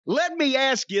Let me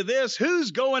ask you this.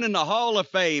 Who's going in the Hall of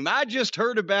Fame? I just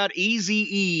heard about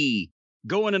Eazy-E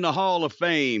going in the Hall of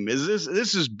Fame. This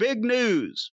is big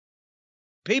news.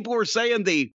 People were saying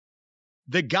the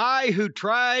guy who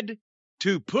tried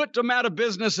to put them out of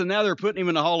business, and now they're putting him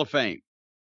in the Hall of Fame.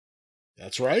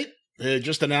 That's right.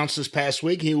 Just announced this past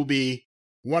week he will be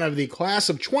one of the class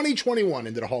of 2021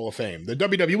 into the Hall of Fame, the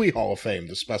WWE Hall of Fame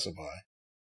to specify.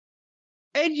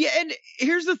 And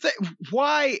here's the thing.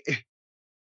 Why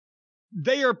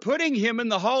they are putting him in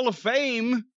the Hall of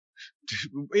Fame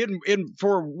in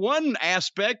for one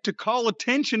aspect to call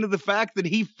attention to the fact that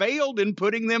he failed in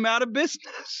putting them out of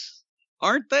business.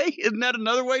 Aren't they? Isn't that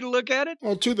another way to look at it?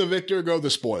 Well, to the victor go the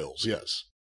spoils, yes.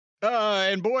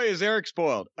 And boy, is Eric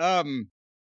spoiled.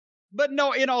 But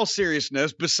no, in all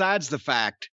seriousness, besides the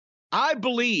fact, I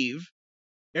believe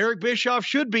Eric Bischoff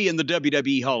should be in the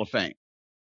WWE Hall of Fame.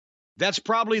 That's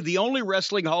probably the only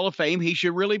wrestling Hall of Fame he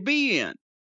should really be in,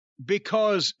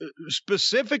 because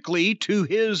specifically to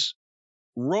his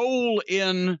role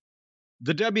in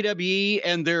the WWE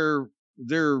and their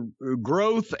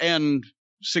growth and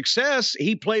success,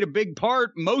 he played a big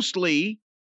part mostly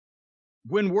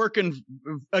when working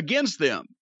against them,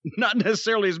 not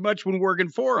necessarily as much when working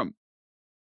for them.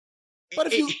 But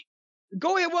if you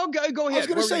go ahead, go ahead. I was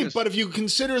going to say, but if you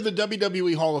consider the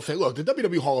WWE Hall of Fame, look, the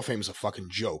WWE Hall of Fame is a fucking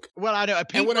joke. Well, I know,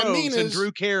 Pete Rose and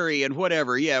Drew Carey and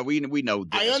whatever. Yeah, we know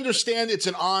this. I understand it's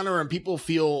an honor and people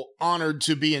feel honored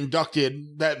to be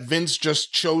inducted, that Vince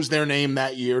just chose their name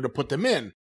that year to put them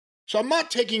in. So I'm not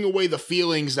taking away the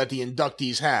feelings that the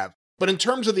inductees have, but in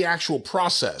terms of the actual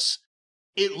process,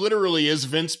 it literally is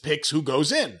Vince picks who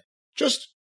goes in,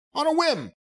 just on a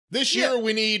whim. This year,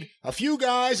 we need a few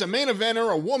guys, a main eventer,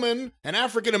 a woman, an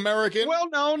African-American. Well,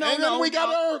 no. And then we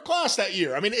got our class that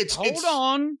year. I mean,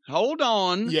 Hold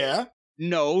on. Yeah?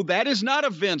 No, that is not a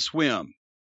Vince whim.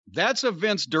 That's a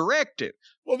Vince directive.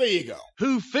 Well, there you go.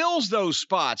 Who fills those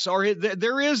spots?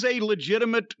 There is a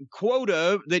legitimate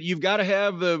quota that you've got to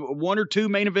have one or two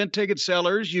main event ticket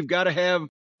sellers. You've got to have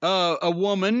a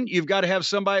woman. You've got to have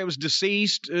somebody that was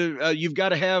deceased. You've got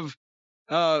to have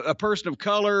a person of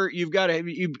color. You've got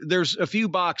to there's a few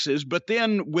boxes, but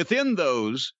then within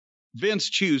those, Vince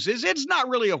chooses. It's not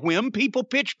really a whim. People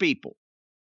pitch people,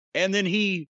 and then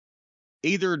he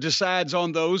either decides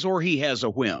on those or he has a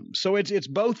whim. So it's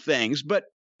both things.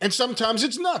 And sometimes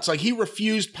it's nuts. Like he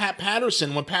refused Pat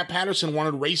Patterson when Pat Patterson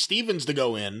wanted Ray Stevens to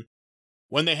go in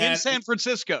when they had in San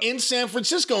Francisco,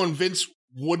 and Vince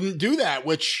wouldn't do that.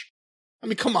 Which, I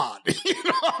mean, come on,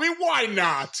 why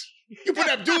not? You put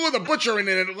Abdullah the Butcher in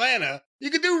Atlanta. You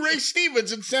could do Ray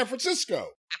Stevens in San Francisco.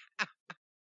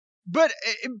 But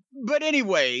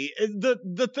anyway,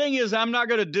 the thing is, I'm not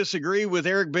going to disagree with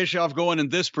Eric Bischoff going in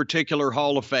this particular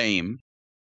Hall of Fame.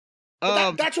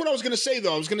 That's what I was going to say,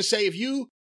 though. I was going to say, if you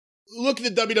look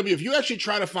at the WWE, if you actually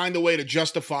try to find a way to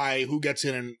justify who gets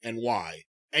in and why,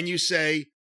 and you say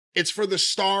it's for the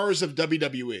stars of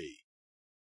WWE,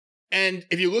 and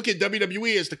if you look at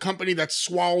WWE as the company that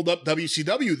swallowed up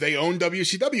WCW, they own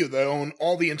WCW. They own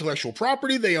all the intellectual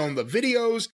property. They own the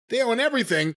videos. They own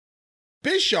everything.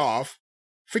 Bischoff,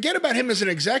 forget about him as an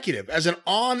executive, as an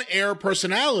on-air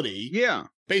personality. Yeah.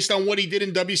 Based on what he did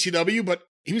in WCW, but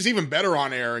he was even better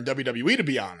on air in WWE, to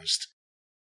be honest.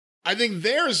 I think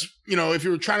there's, if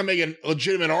you were trying to make a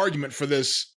legitimate argument for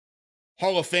this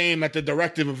Hall of Fame at the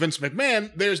directive of Vince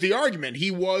McMahon, there's the argument. He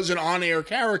was an on-air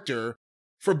character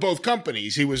for both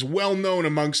companies. He was well known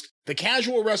amongst the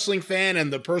casual wrestling fan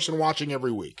and the person watching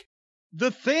every week.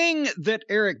 The thing that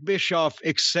Eric Bischoff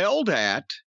excelled at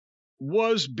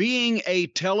was being a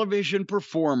television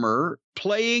performer,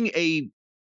 playing a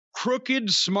crooked,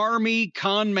 smarmy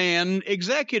con man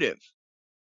executive.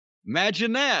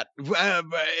 Imagine that.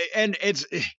 And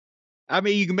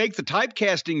you can make the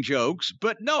typecasting jokes,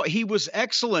 but no, he was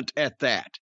excellent at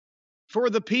that. For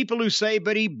the people who say,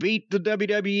 but he beat the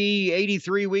WWE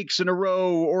 83 weeks in a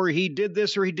row, or he did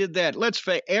this or he did that. Let's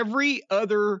face every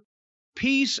other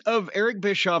piece of Eric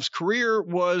Bischoff's career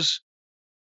was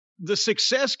the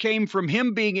success came from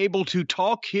him being able to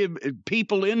talk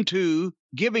people into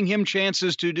giving him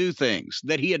chances to do things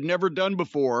that he had never done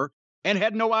before and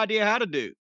had no idea how to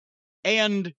do.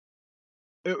 And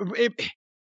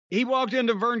he walked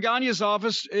into Vern Gagne's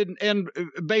office and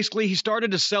basically he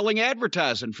started selling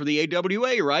advertising for the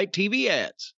AWA, right? TV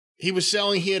ads. He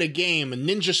had a game, a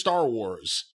Ninja Star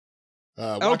Wars.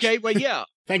 Okay, well, yeah.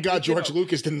 Thank God George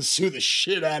Lucas didn't sue the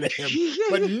shit out of him.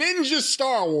 But Ninja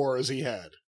Star Wars he had.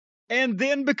 And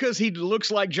then because he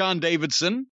looks like John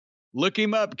Davidson, look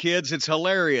him up, kids. It's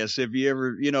hilarious. If you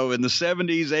ever, in the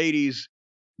 70s, 80s,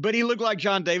 But he looked like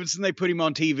John Davidson. They put him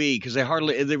on TV because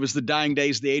there was the dying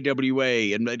days of the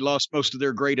AWA, and they'd lost most of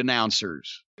their great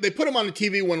announcers. They put him on the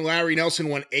TV when Larry Nelson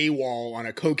went AWOL on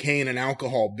a cocaine and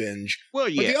alcohol binge. Well,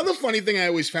 yeah. But the other funny thing I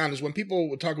always found is when people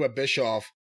would talk about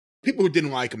Bischoff, people who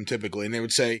didn't like him typically, and they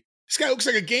would say, this guy looks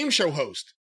like a game show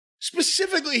host.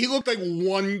 Specifically, he looked like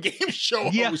one game show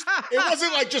host. It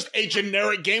wasn't like just a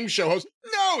generic game show host.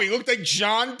 No, he looked like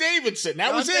John Davidson.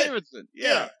 That was it. Davidson.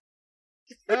 Yeah.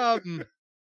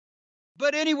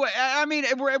 But anyway, I mean,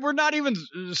 we're not even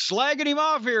slagging him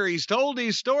off here. He's told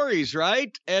these stories,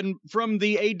 right? And from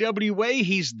the AWA,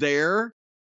 he's there.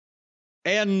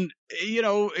 And, you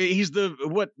know, he's the,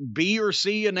 B or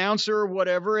C announcer or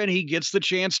whatever. And he gets the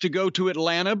chance to go to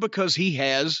Atlanta because he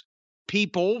has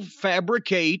people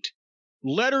fabricate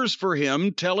letters for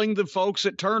him telling the folks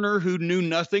at Turner who knew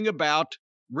nothing about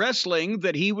wrestling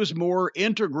that he was more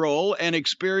integral and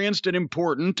experienced and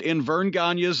important in Vern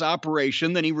Gagne's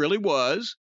operation than he really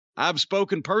was. I've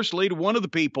spoken personally to one of the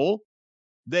people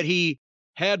that he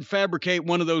had fabricate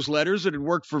one of those letters that had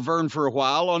worked for Vern for a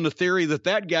while on the theory that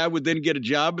that guy would then get a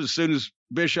job as soon as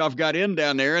Bischoff got in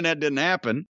down there, and that didn't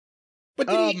happen. But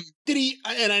did he,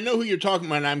 and I know who you're talking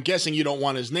about, and I'm guessing you don't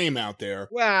want his name out there.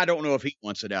 Well, I don't know if he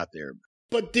wants it out there.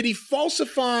 But did he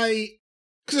falsify,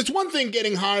 because it's one thing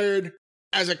getting hired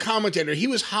as a commentator. He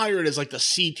was hired as like the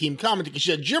C-team commentator.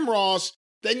 You had Jim Ross,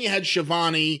 then you had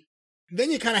Shivani,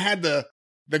 then you kind of had the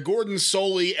Gordon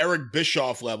Soley, Eric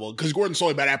Bischoff level, because Gordon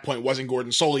Soley by that point wasn't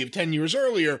Gordon Soley of 10 years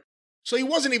earlier. So he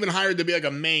wasn't even hired to be like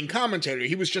a main commentator.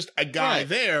 He was just a guy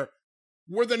there.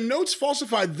 Were the notes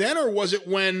falsified then, or was it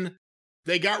when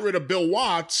they got rid of Bill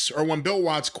Watts, or when Bill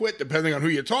Watts quit, depending on who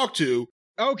you talk to?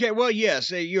 Okay, well, yes,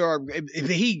 you are.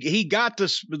 He got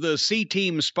the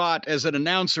C-team spot as an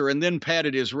announcer, and then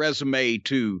padded his resume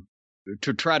to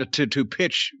try to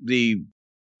pitch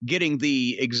getting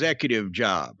the executive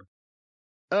job.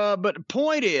 But the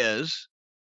point is,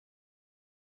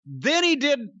 then he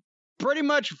did pretty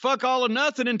much fuck all or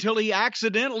nothing until he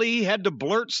accidentally had to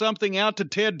blurt something out to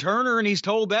Ted Turner, and he's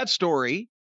told that story,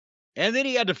 and then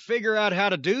he had to figure out how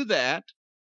to do that.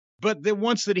 But then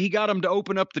once that he got him to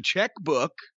open up the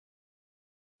checkbook,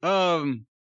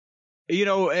 you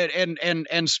know,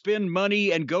 and spend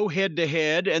money and go head to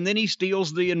head, and then he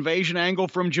steals the invasion angle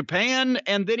from Japan,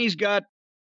 and then he's got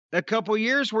a couple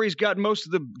years where he's got most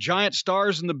of the giant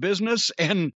stars in the business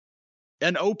and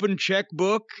an open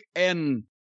checkbook and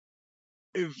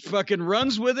fucking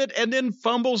runs with it, and then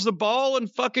fumbles the ball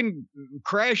and fucking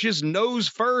crashes nose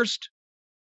first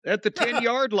at the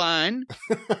 10-yard line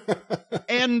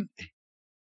and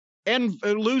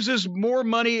loses more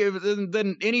money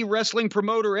than any wrestling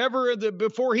promoter ever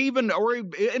before he even, or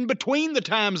in between the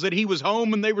times that he was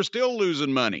home and they were still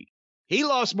losing money. He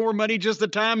lost more money just the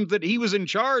time that he was in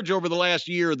charge over the last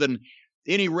year than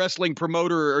any wrestling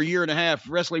promoter or year and a half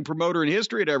wrestling promoter in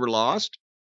history had ever lost.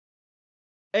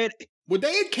 And would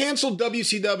they have canceled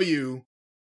WCW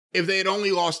if they had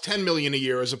only lost $10 million a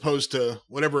year as opposed to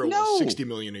whatever it was, $60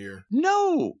 million a year?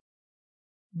 No,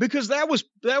 because that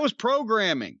was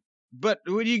programming. But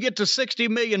when you get to $60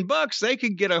 million, they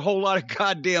could get a whole lot of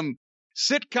goddamn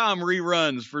sitcom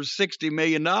reruns for $60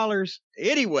 million.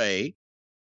 Anyway,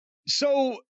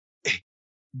 so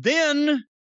then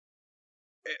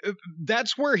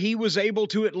that's where he was able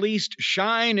to at least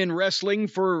shine in wrestling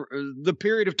for the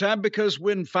period of time, because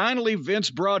when finally Vince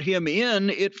brought him in,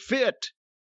 it fit.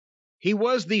 He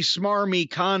was the smarmy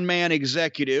con man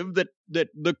executive that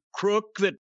the crook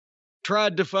that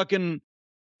tried to fucking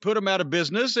put him out of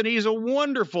business, and he's a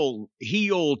wonderful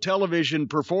heel television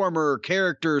performer,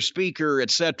 character, speaker,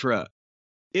 etc.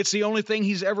 It's the only thing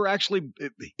he's ever actually,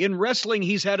 in wrestling,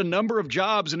 he's had a number of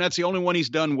jobs, and that's the only one he's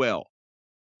done well.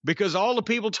 Because all the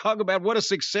people talk about what a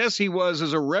success he was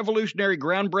as a revolutionary,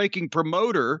 groundbreaking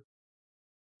promoter.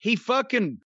 He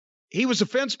was a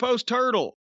fence post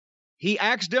turtle. He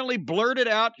accidentally blurted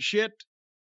out shit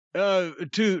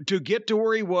to get to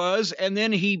where he was, and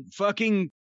then he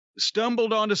fucking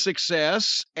stumbled onto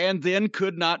success and then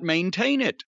could not maintain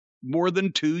it more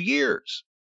than 2 years.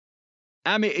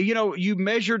 I mean, you know, you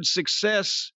measured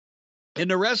success in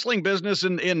the wrestling business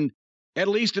in at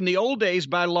least in the old days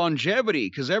by longevity,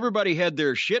 because everybody had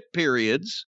their shit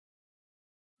periods.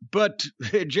 But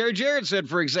Jerry Jarrett said,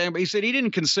 for example, he said he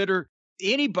didn't consider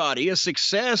anybody a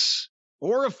success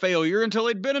or a failure until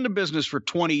they'd been in the business for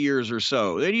 20 years or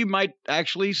so. Then you might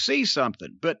actually see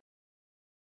something. But,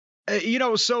 you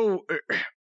know, so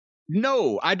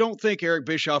no, I don't think Eric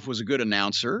Bischoff was a good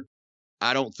announcer.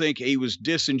 I don't think he was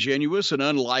disingenuous and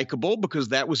unlikable, because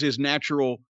that was his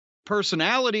natural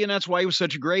personality, and that's why he was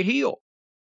such a great heel.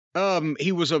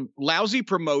 He was a lousy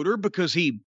promoter because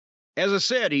he as I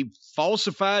said, he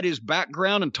falsified his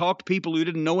background and talked people who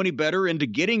didn't know any better into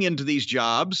getting into these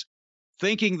jobs,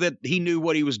 thinking that he knew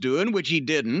what he was doing, which he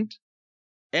didn't.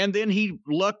 And then he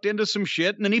lucked into some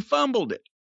shit and then he fumbled it.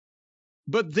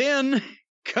 But then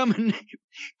coming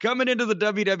into the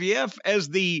WWF as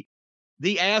the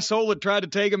asshole that tried to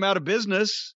take him out of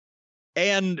business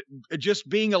and just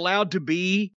being allowed to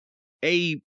be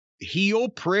a heel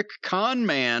prick con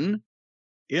man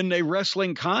in a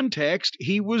wrestling context,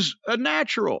 he was a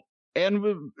natural and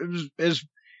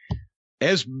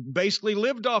has basically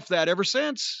lived off that ever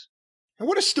since. And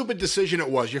what a stupid decision it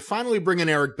was. You're finally bringing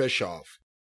Eric Bischoff.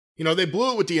 You know, they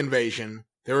blew it with the Invasion.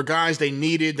 There were guys they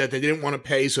needed that they didn't want to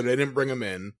pay, so they didn't bring him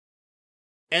in.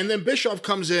 And then Bischoff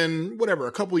comes in, whatever,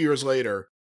 a couple years later.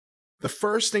 The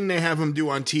first thing they have him do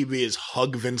on TV is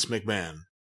hug Vince McMahon.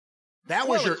 That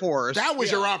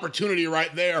was your opportunity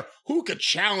right there. Who could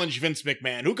challenge Vince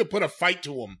McMahon? Who could put a fight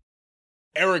to him?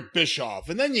 Eric Bischoff.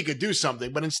 And then you could do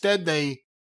something. But instead they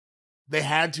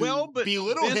had to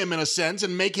belittle him in a sense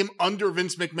and make him under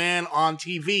Vince McMahon on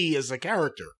TV as a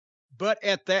character. But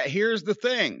here's the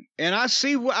thing. And I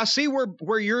see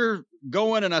where you're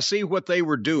going, and I see what they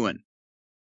were doing.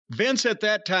 Vince at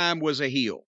that time was a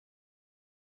heel.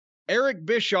 Eric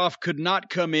Bischoff could not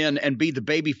come in and be the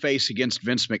babyface against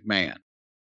Vince McMahon.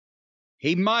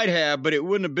 He might have, but it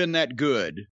wouldn't have been that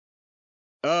good.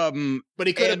 But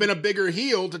he could have been a bigger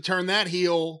heel to turn that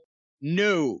heel.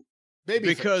 No. Babyface.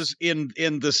 Because in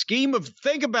the scheme of,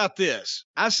 think about this.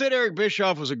 I said Eric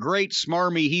Bischoff was a great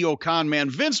smarmy heel con man.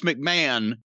 Vince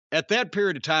McMahon, at that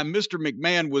period of time, Mr.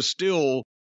 McMahon was still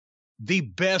the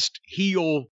best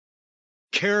heel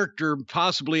character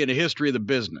possibly in the history of the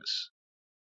business.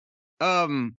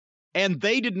 And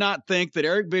they did not think that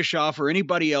Eric Bischoff or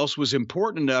anybody else was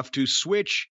important enough to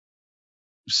switch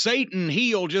Satan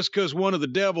heel just because one of the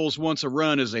devils wants a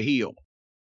run as a heel.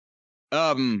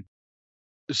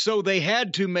 So they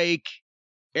had to make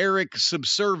Eric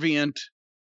subservient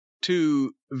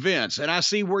to Vince. And I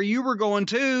see where you were going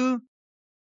too.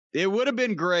 It would have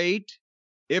been great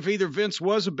if either Vince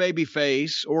was a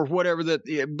babyface or whatever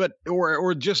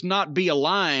or just not be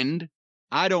aligned.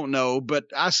 I don't know, but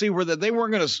I see where they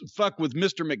weren't going to fuck with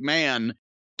Mr. McMahon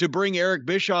to bring Eric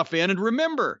Bischoff in. And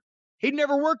remember, he'd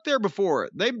never worked there before.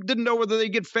 They didn't know whether they'd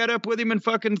get fed up with him in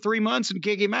fucking 3 months and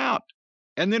kick him out.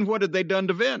 And then what had they done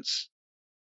to Vince?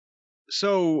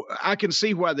 So I can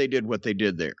see why they did what they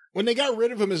did there. When they got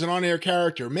rid of him as an on-air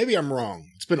character, maybe I'm wrong.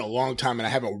 It's been a long time and I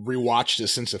haven't rewatched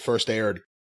this since it first aired.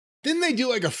 Didn't they do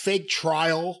like a fake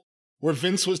trial where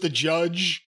Vince was the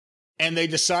judge and they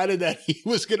decided that he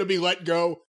was going to be let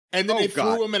go and then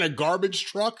threw him in a garbage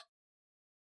truck?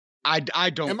 I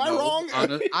don't know. Am I wrong?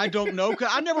 I don't know. 'Cause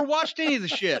I never watched any of the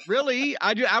shit. Really.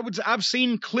 I've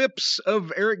seen clips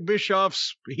of Eric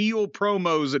Bischoff's heel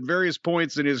promos at various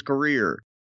points in his career.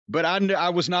 But I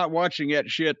was not watching that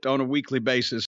shit on a weekly basis.